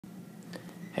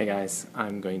Hey guys,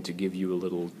 I'm going to give you a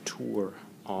little tour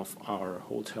of our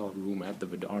hotel room at the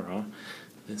Vdara.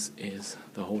 This is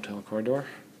the hotel corridor.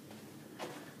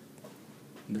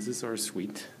 This is our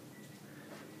suite.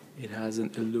 It has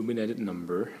an illuminated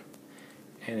number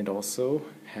and it also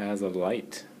has a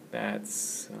light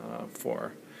that's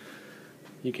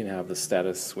you can have the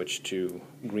status switch to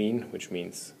green, which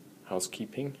means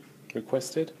housekeeping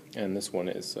requested, and this one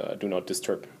is do not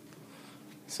disturb.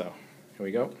 So here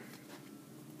we go.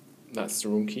 That's the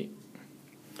room key,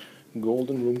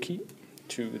 golden room key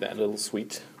to that little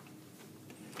suite.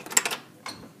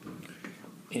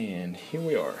 And here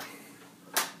we are,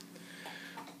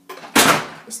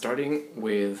 starting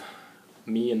with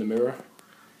me in the mirror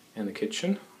and the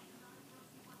kitchen.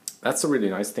 That's a really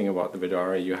nice thing about the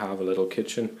Vdara. You have a little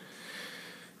kitchen,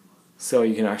 so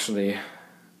you can actually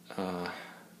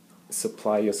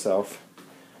supply yourself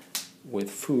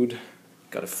with food.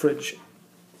 Got a fridge,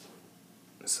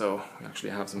 so we actually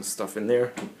have some stuff in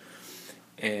there,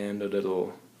 and a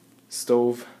little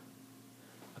stove,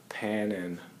 a pan,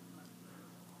 and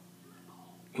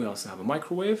we also have a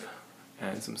microwave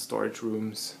and some storage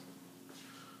rooms.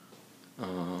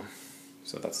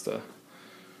 So that's the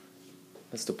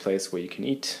place where you can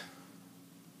eat.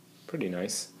 Pretty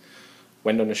nice.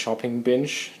 Went on a shopping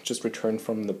binge, just returned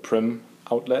from the Prim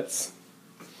outlets.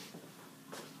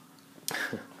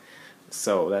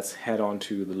 So let's head on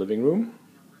to the living room,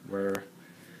 where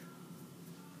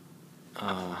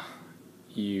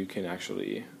you can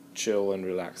actually chill and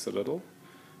relax a little.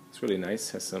 It's really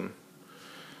nice. Has some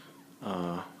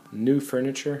new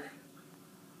furniture.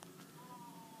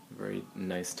 Very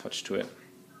nice touch to it.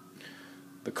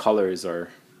 The colors are,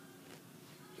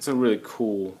 it's a really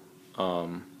cool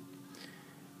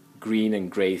green and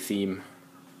gray theme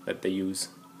that they use.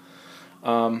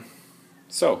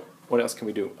 So what else can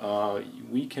we do?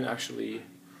 We can actually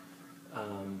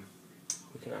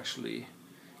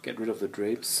get rid of the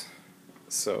drapes.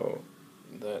 So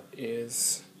that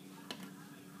is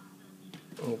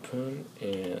open,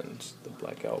 and the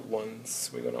blackout ones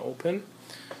we're gonna open.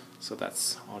 So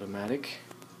that's automatic.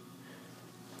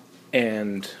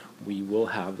 And we will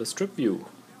have the strip view.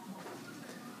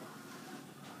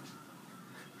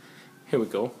 Here we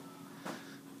go.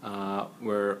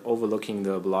 We're overlooking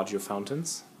the Bellagio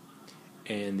fountains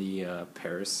and the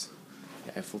Paris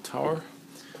Eiffel Tower.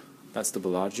 That's the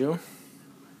Bellagio.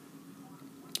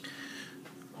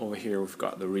 Over here we've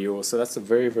got the Rio. So that's a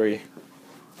very, very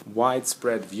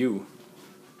widespread view.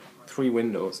 3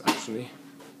 windows actually.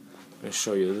 I'm going to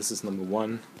show you. This is number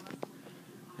 1.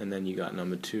 And then you got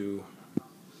number 2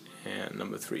 and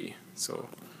number 3. So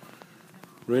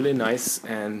really nice,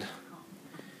 and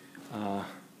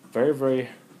very, very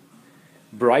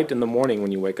bright in the morning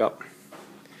when you wake up.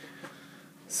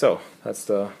 So that's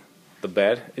the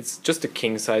bed. It's just a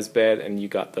king size bed, and you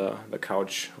got the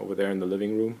couch over there in the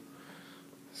living room.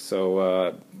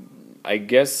 So I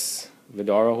guess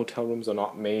Vdara hotel rooms are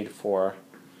not made for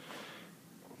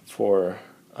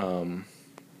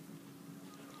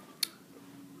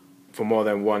more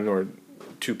than 1 or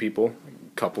 2 people,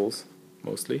 couples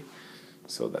mostly.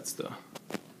 So that's the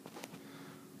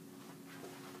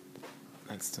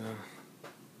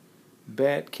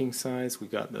bed, king size. We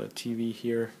got the TV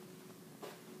here.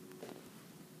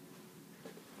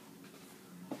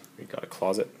 We got a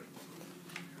closet.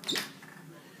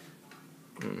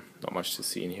 Not much to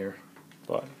see in here,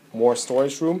 but more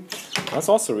storage room. That's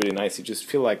also really nice. You just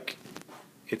feel like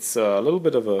it's a little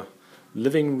bit of a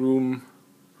living room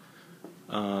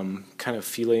kind of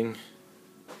feeling.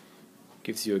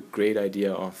 Gives you a great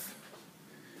idea of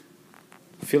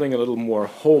feeling a little more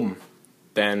home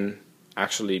than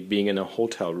actually being in a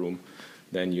hotel room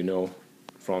than you know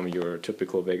from your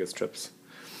typical Vegas trips.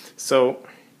 So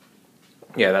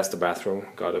yeah, that's the bathroom.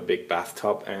 Got a big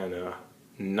bathtub and a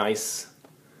nice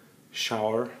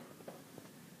shower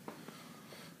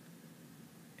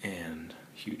and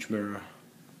huge mirror.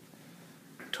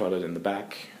 Toilet in the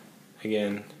back.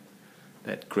 Again,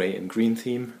 that gray and green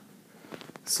theme.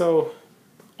 So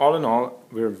all in all,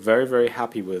 we're very, very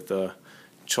happy with the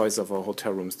choice of our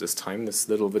hotel rooms this time. This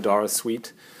little Vdara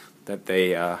suite that they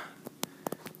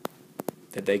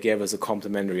gave us a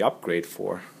complimentary upgrade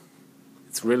for.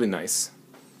 It's really nice.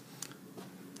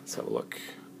 Let's have a look.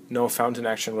 No fountain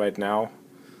action right now,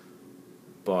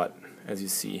 but as you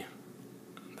see,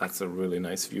 that's a really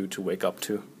nice view to wake up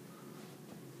to.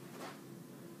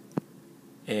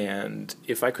 And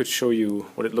if I could show you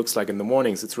what it looks like in the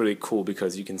mornings, it's really cool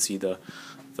because you can see the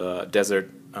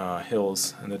desert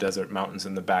hills and the desert mountains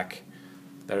in the back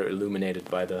that are illuminated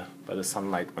by the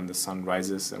sunlight when the sun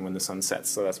rises and when the sun sets.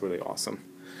 So that's really awesome.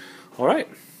 All right,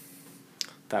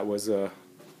 that was a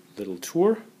little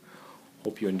tour.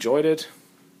 Hope you enjoyed it.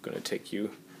 I'm going to take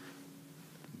you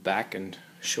back and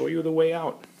show you the way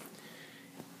out.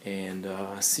 And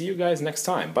see you guys next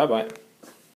time. Bye bye.